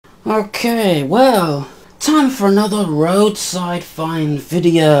Okay, well, time for another roadside find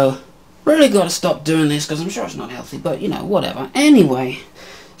video. Really gotta stop doing this because I'm sure it's not healthy, but you know, whatever. Anyway,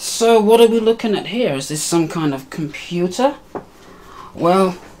 so what are we looking at here? Is this some kind of computer?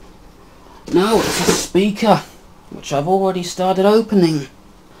 Well, no, it's a speaker, which I've already started opening.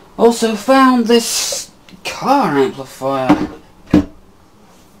 Also found this car amplifier.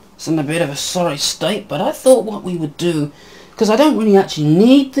 It's in a bit of a sorry state, but I thought what we would do, because I don't really actually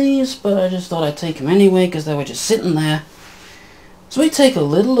need these, but I just thought I'd take them anyway because they were just sitting there. So we take a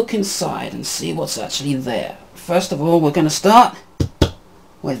little look inside and see what's actually there. First of all, we're going to start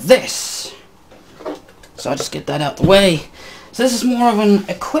with this. So I'll just get that out the way. So this is more of an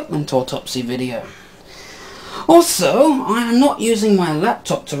equipment autopsy video. Also, I am not using my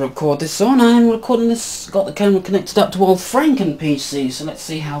laptop to record this on. I am recording this, got the camera connected up to old Franken PC, so let's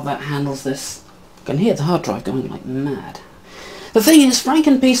see how that handles this. I can hear the hard drive going like mad. The thing is,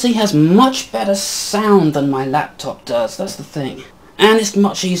 Franken PC has much better sound than my laptop does, that's the thing. And it's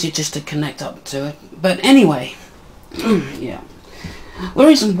much easier just to connect up to it. But anyway, yeah. The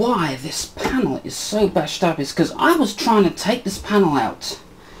reason why this panel is so bashed up is because I was trying to take this panel out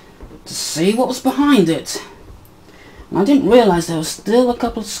to see what was behind it. And I didn't realise there was still a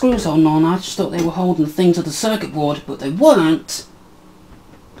couple of screws holding on. I just thought they were holding the thing to the circuit board, but they weren't.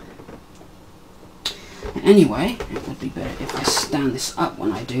 Anyway, it would be better if I stand this up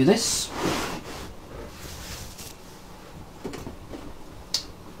when I do this.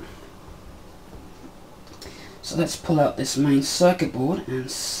 So let's pull out this main circuit board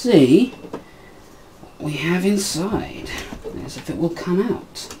and see what we have inside. As if it will come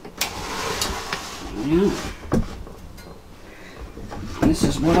out. There we are. And this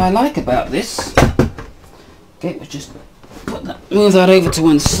is what I like about this. Okay, we'll just move that over to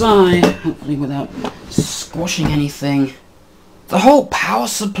one side, hopefully without squashing anything. The whole power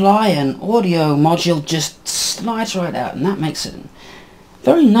supply and audio module just slides right out, and that makes it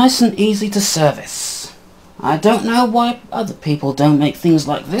very nice and easy to service. I don't know why other people don't make things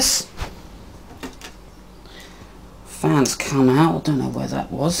like this. Fans come out, I don't know where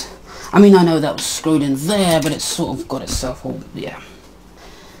that was. I mean, I know that was screwed in there, but it's sort of got itself all, yeah.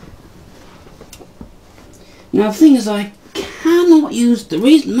 Now the thing is, I cannot use,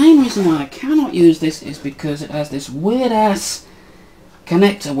 main reason why I cannot use this is because it has this weird ass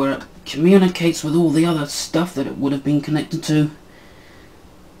connector where it communicates with all the other stuff that it would have been connected to.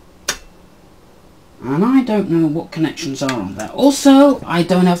 And I don't know what connections are on that. Also, I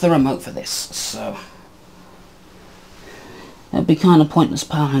don't have the remote for this, so it'd be kind of pointless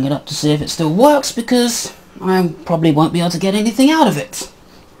powering it up to see if it still works because I probably won't be able to get anything out of it.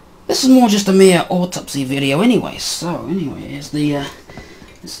 This is more just a mere autopsy video anyway. So anyway, here's the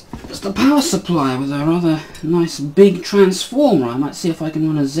power supply with a rather nice big transformer. I might see if I can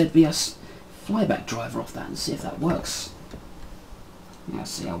run a ZVS flyback driver off that and see if that works. Yeah,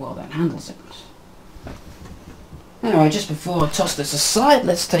 see how well that handles it. Anyway, just before I toss this aside,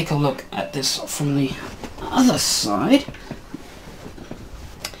 let's take a look at this from the other side.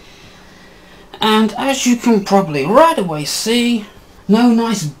 And as you can probably right away see, no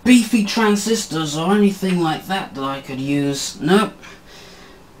nice beefy transistors or anything like that that I could use. Nope.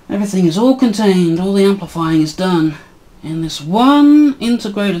 Everything is all contained, all the amplifying is done in this one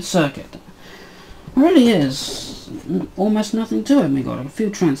integrated circuit. It really is almost nothing to it. We've got a few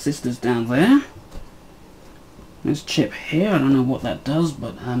transistors down there. There's a chip here, I don't know what that does,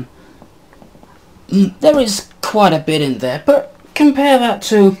 but there is quite a bit in there. But compare that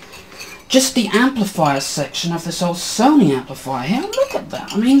to just the amplifier section of this old Sony amplifier here. Look at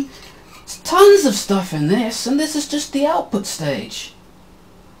that. I mean, there's tons of stuff in this, and this is just the output stage.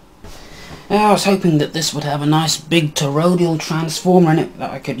 Now, I was hoping that this would have a nice big toroidal transformer in it that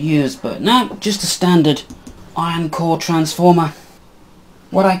I could use, but no, just a standard iron core transformer.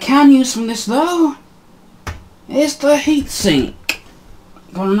 What I can use from this, though, is the heatsink.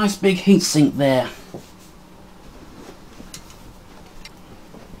 Got a nice big heatsink there.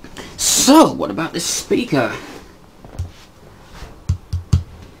 So, what about this speaker?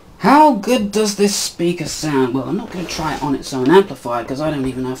 How good does this speaker sound? Well, I'm not going to try it on its own amplifier because I don't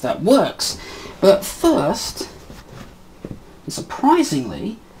even know if that works. But first, and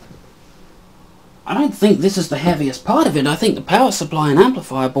surprisingly, I don't think this is the heaviest part of it. I think the power supply and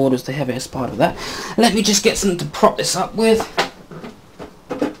amplifier board is the heaviest part of that. Let me just get something to prop this up with.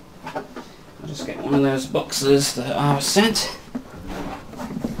 I'll just get one of those boxes that are sent.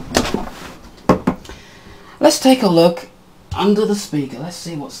 Let's take a look under the speaker. Let's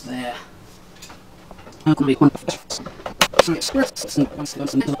see what's there.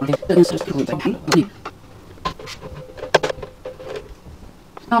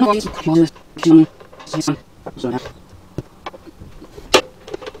 Wish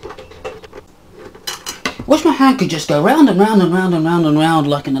my hand could just go round and round and round and round and round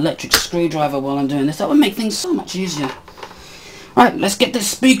like an electric screwdriver while I'm doing this. That would make things so much easier. Right, let's get this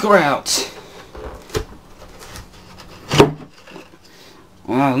speaker out.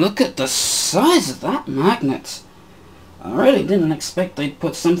 Wow, look at the size of that magnet. I really didn't expect they'd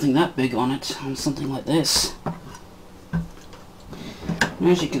put something that big on it, on something like this.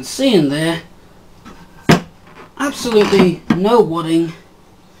 As you can see in there, absolutely no wadding.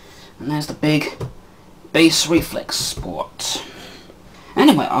 And there's the big bass reflex port.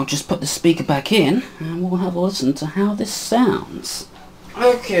 Anyway, I'll just put the speaker back in and we'll have a listen to how this sounds.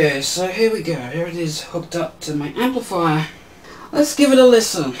 Okay, so here we go. Here it is hooked up to my amplifier. Let's give it a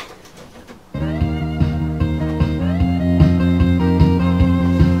listen.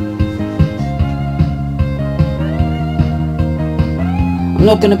 I'm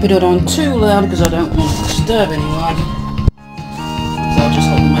not going to put it on too loud because I don't want to disturb anyone. So I'll just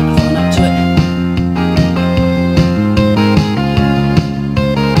hold the microphone up to it.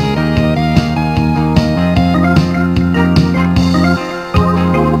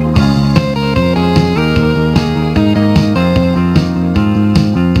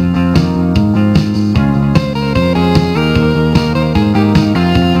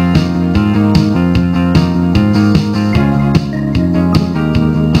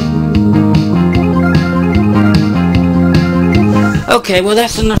 Okay, well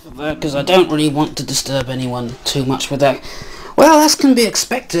that's enough of that because I don't really want to disturb anyone too much with that. Well, as can be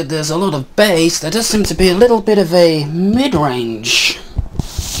expected, there's a lot of bass. There does seem to be a little bit of a mid-range.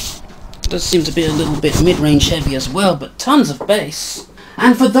 Does seem to be a little bit mid-range heavy as well, but tons of bass.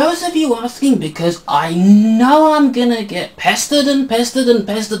 And for those of you asking, because I know I'm gonna get pestered and pestered and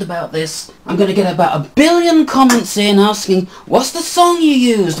pestered about this, I'm gonna get about 1 billion comments in asking, what's the song you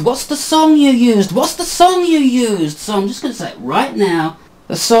used? What's the song you used? What's the song you used? So I'm just gonna say it right now,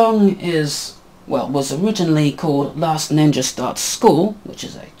 the song is, well, was originally called Last Ninja Starts School, which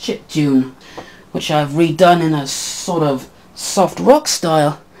is a chip tune, which I've redone in a sort of soft rock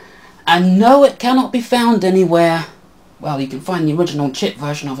style. And no, it cannot be found anywhere. Well, you can find the original chip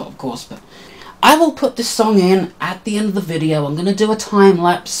version of it, of course, but I will put this song in at the end of the video. I'm going to do a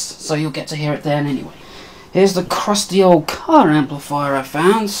time-lapse, so you'll get to hear it then anyway. Here's the crusty old car amplifier I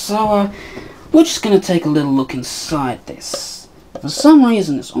found, so we're just going to take a little look inside this. For some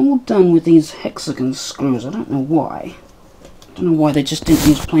reason, it's all done with these hexagon screws. I don't know why. I don't know why they just didn't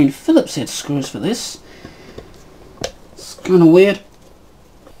use plain Phillips head screws for this. It's kind of weird.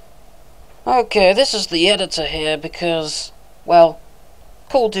 Okay, this is the editor here because, well,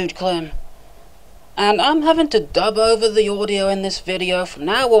 cool dude Clem. And I'm having to dub over the audio in this video from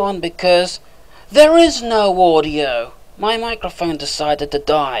now on because there is no audio. My microphone decided to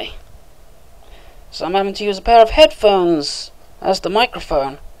die. So I'm having to use a pair of headphones as the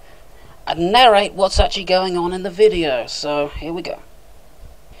microphone and narrate what's actually going on in the video. So here we go.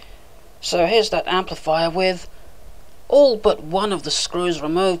 So here's that amplifier with all but one of the screws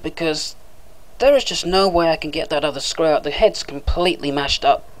removed because there is just no way I can get that other screw out. The head's completely mashed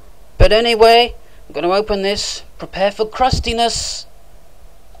up. But anyway, I'm going to open this. Prepare for crustiness.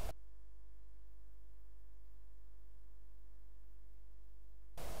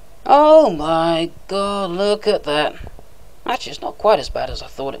 Oh my god, look at that. Actually, it's not quite as bad as I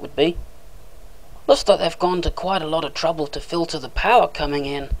thought it would be. Looks like they've gone to quite a lot of trouble to filter the power coming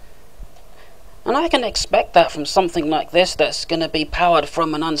in. And I can expect that from something like this that's going to be powered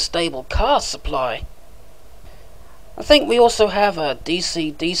from an unstable car supply. I think we also have a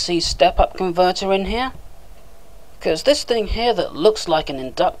DC-DC step-up converter in here. Because this thing here that looks like an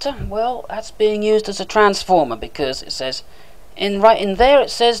inductor, well, that's being used as a transformer because it says, right in there it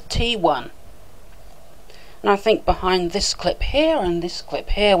says T1. And I think behind this clip here and this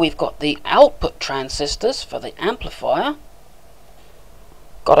clip here we've got the output transistors for the amplifier.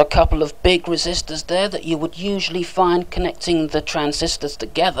 Got a couple of big resistors there that you would usually find connecting the transistors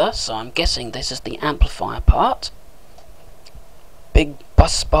together, so I'm guessing this is the amplifier part. Big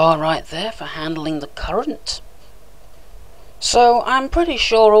bus bar right there for handling the current. So I'm pretty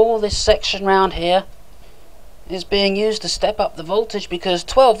sure all this section round here is being used to step up the voltage because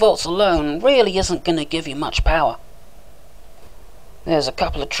 12 volts alone really isn't going to give you much power. There's a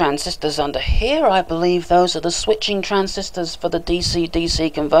couple of transistors under here. I believe those are the switching transistors for the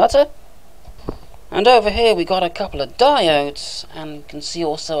DC-DC converter. And over here we got a couple of diodes, and you can see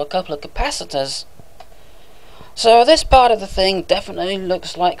also a couple of capacitors. So this part of the thing definitely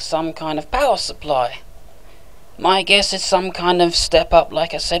looks like some kind of power supply. My guess is some kind of step up,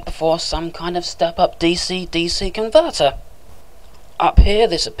 like I said before, some kind of step up DC-DC converter. up here,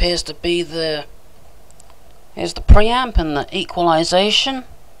 this appears to be here's the preamp and the equalization.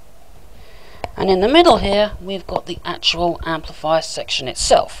 And in the middle here, we've got the actual amplifier section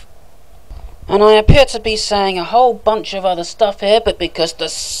itself. And I appear to be saying a whole bunch of other stuff here, but because the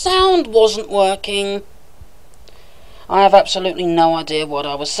sound wasn't working, I have absolutely no idea what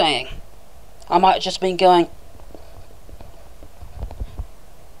I was saying. I might have just been going,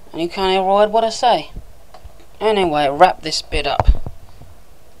 and you can't hear a word what I say. Anyway, wrap this bit up.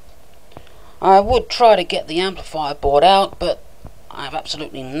 I would try to get the amplifier board out, but I have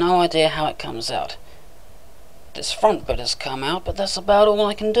absolutely no idea how it comes out. This front bit has come out, but that's about all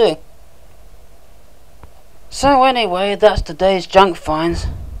I can do. So anyway, that's today's junk finds.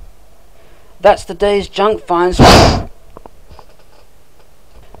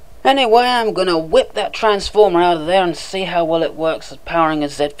 Anyway, I'm gonna whip that transformer out of there and see how well it works as powering a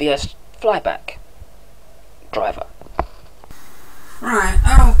ZVS flyback driver. Right,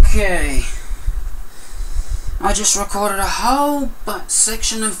 okay. I just recorded a whole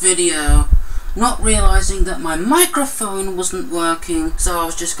section of video, not realizing that my microphone wasn't working, so I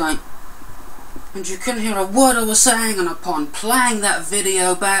was just going, and you couldn't hear a word I was saying, and upon playing that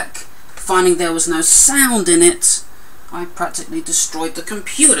video back, finding there was no sound in it, I practically destroyed the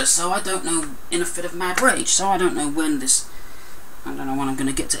computer. So I don't know, in a fit of mad rage, so I don't know when I'm going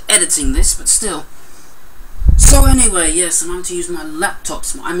to get to editing this, but still. So anyway, yes, I'm having to use my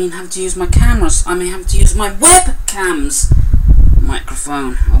laptops, having to use my cameras, having to use my webcam's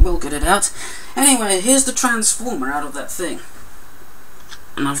microphone. I will get it out. Anyway, here's the transformer out of that thing.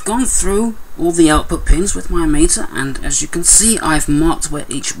 And I've gone through all the output pins with my meter, and as you can see, I've marked where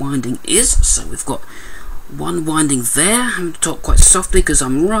each winding is. So we've got one winding there. I'm going to talk quite softly because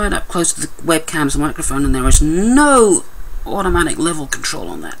I'm right up close to the webcam's microphone, and there is no automatic level control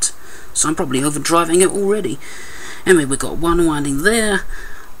on that. So I'm probably overdriving it already. Anyway, we've got one winding there,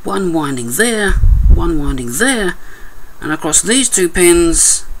 one winding there, one winding there, and across these two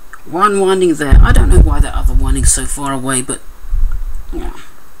pins, one winding there. I don't know why that other winding's so far away, but yeah.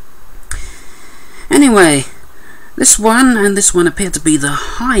 Anyway, this one and this one appear to be the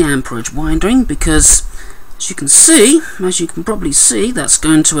high amperage winding because, as you can probably see, that's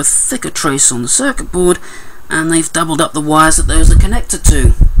going to a thicker trace on the circuit board, and they've doubled up the wires that those are connected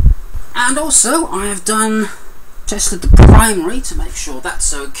to. And also, I have tested the primary to make sure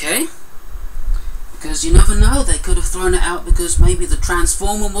that's okay, because you never know, they could have thrown it out because maybe the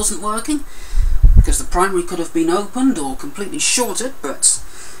transformer wasn't working, because the primary could have been opened or completely shorted, but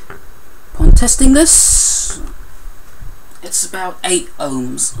upon testing this, it's about 8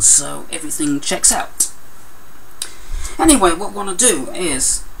 ohms, so everything checks out. Anyway, what I want to do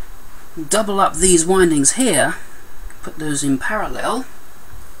is double up these windings here, put those in parallel,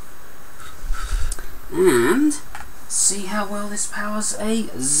 and see how well this powers a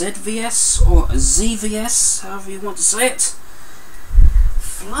ZVS or a ZVS, however you want to say it,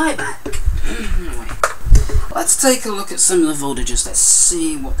 flyback. Anyway, let's take a look at some of the voltages. Let's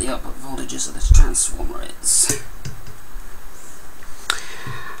see what the output voltages of this transformer is.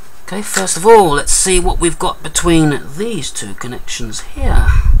 Okay, first of all, let's see what we've got between these two connections here.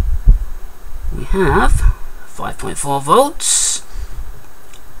 We have 5.4 volts.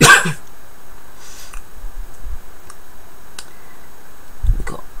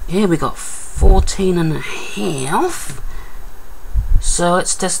 Here we got 14.5. So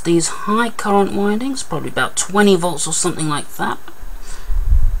let's test these high current windings, probably about 20 volts or something like that.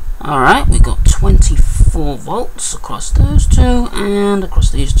 Alright, we got 24 volts across those two, and across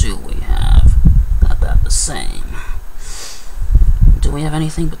these two we have about the same. Do we have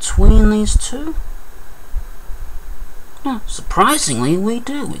anything between these two? No, surprisingly we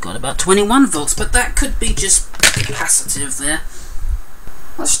do. We got about 21 volts, but that could be just capacitive there.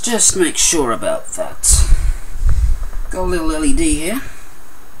 Let's just make sure about that. Got a little LED here.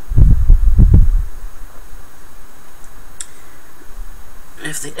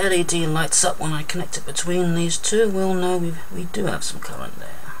 If the LED lights up when I connect it between these two, we'll know we do have some current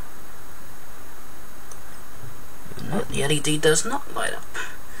there. No, the LED does not light up.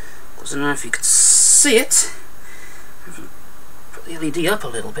 Because I don't know if you can see it. Put the LED up a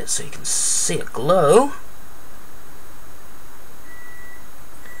little bit so you can see it glow.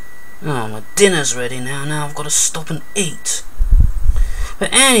 Oh, my dinner's ready now. Now I've got to stop and eat.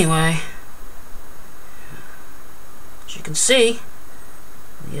 But anyway, as you can see,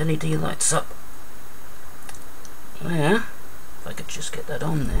 the LED lights up there. If I could just get that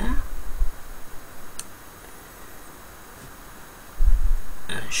on there.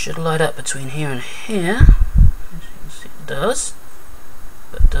 And it should light up between here and here. As you can see, it does.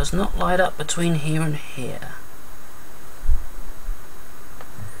 But it does not light up between here and here.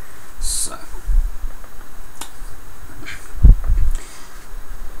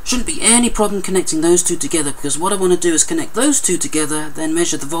 Shouldn't be any problem connecting those two together, because what I want to do is connect those two together, then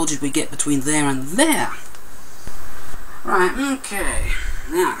measure the voltage we get between there and there. Right, okay.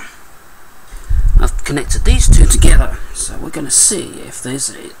 Now, I've connected these two together, so we're going to see if this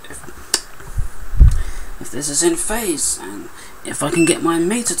is in phase, and if I can get my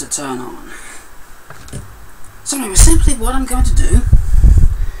meter to turn on. So anyway, simply what I'm going to do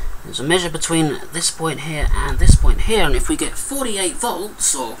is a measure between this point here and this point here, and if we get 48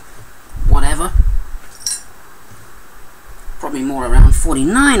 volts or whatever, probably more around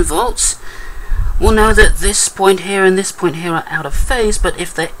 49 volts, we'll know that this point here and this point here are out of phase. But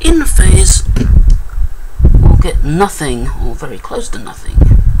if they're in phase, we'll get nothing or very close to nothing.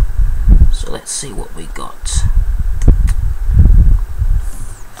 So let's see what we got.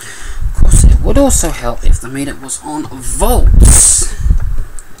 Of course, it would also help if the meter was on volts.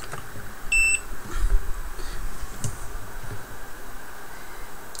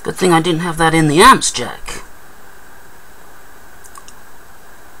 Good thing I didn't have that in the amps jack.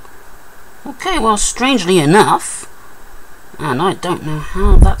 Okay, well, strangely enough, and I don't know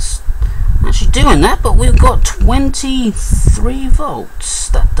how that's actually doing that, but we've got 23 volts.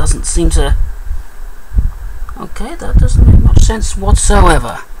 That doesn't seem to... Okay, that doesn't make much sense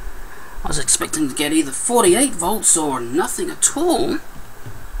whatsoever. I was expecting to get either 48 volts or nothing at all.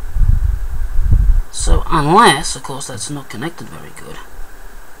 So, unless, of course, that's not connected very good.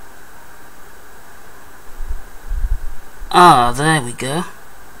 Ah, there we go.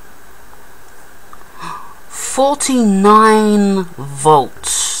 49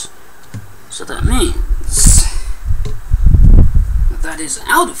 volts. So that means that is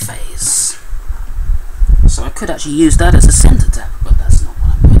out of phase. So I could actually use that as a center tap, but that's not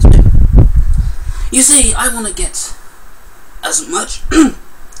what I'm going to do. You see, I want to get as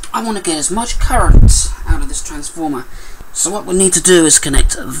much current out of this transformer. So what we need to do is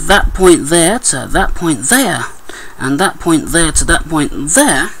connect that point there to that point there, and that point there to that point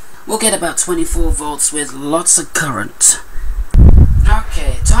there. We'll get about 24 volts with lots of current.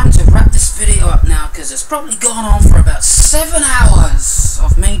 Okay, time to wrap this video up now, because it's probably gone on for about 7 hours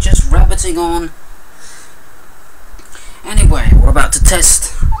of me just rabbiting on. Anyway, we're about to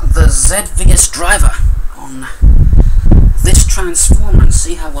test the ZVS driver on this transformer and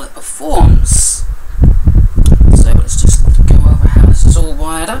see how well it performs. So let's just go over how this is all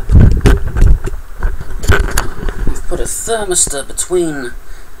wired up. I've put a thermistor between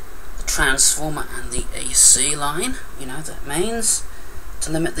the transformer and the AC line, you know, the mains,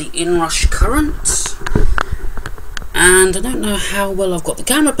 to limit the inrush current. And I don't know how well I've got the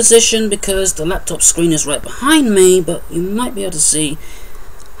camera position because the laptop screen is right behind me, but you might be able to see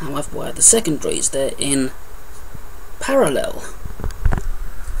how I've wired the secondaries. They're in parallel.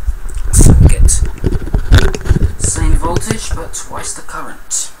 So we get same voltage but twice the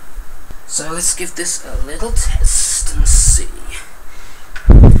current. So let's give this a little test and see.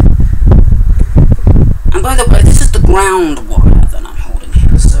 And by the way, this is the ground wire that I'm holding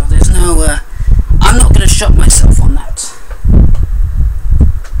here, so there's no I'm not going to shock myself on that.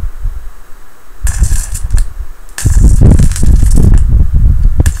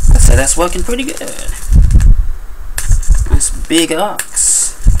 I'd say that's working pretty good. Nice big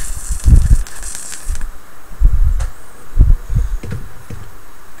arcs.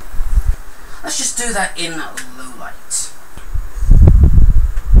 Let's just do that in low light.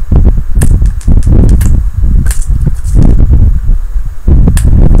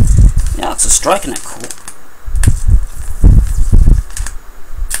 Yeah, it's a striking it cool.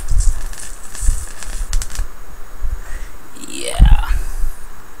 Yeah.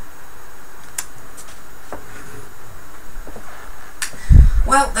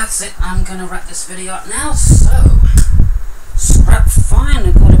 Well, that's it. I'm gonna wrap this video up now. So, scrap fine.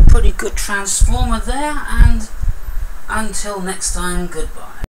 I've got a pretty good transformer there, and until next time,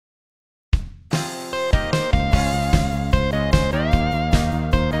 goodbye.